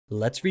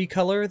Let's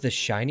recolor the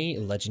shiny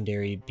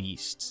legendary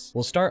beasts.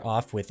 We'll start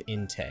off with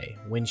Entei.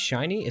 When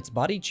shiny, its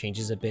body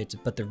changes a bit,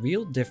 but the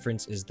real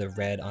difference is the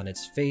red on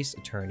its face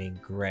turning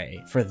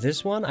gray. For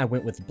this one, I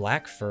went with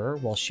black fur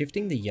while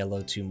shifting the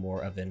yellow to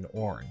more of an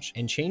orange,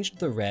 and changed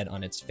the red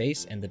on its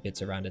face and the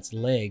bits around its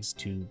legs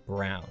to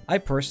brown. I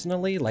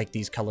personally like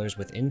these colors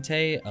with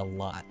Entei a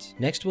lot.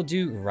 Next we'll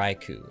do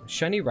Raikou.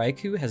 Shiny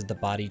Raikou has the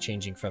body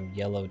changing from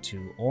yellow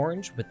to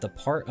orange, with the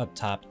part up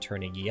top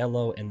turning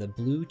yellow and the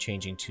blue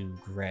changing to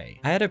gray.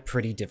 I had a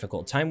pretty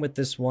difficult time with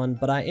this one,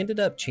 but I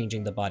ended up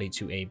changing the body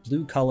to a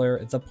blue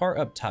color, the part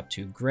up top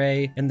to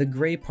gray, and the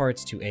gray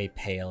parts to a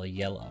pale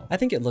yellow. I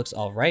think it looks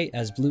alright,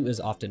 as blue is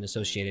often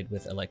associated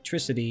with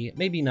electricity,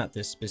 maybe not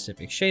this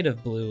specific shade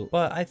of blue,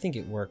 but I think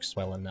it works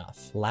well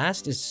enough.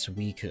 Last is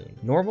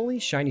Suicune. Normally,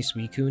 shiny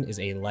Suicune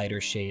is a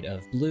lighter shade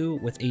of blue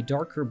with a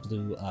darker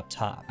blue up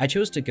top. I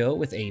chose to go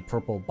with a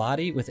purple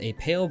body with a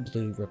pale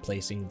blue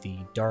replacing the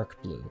dark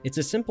blue. It's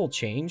a simple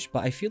change,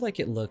 but I feel like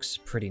it looks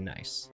pretty nice.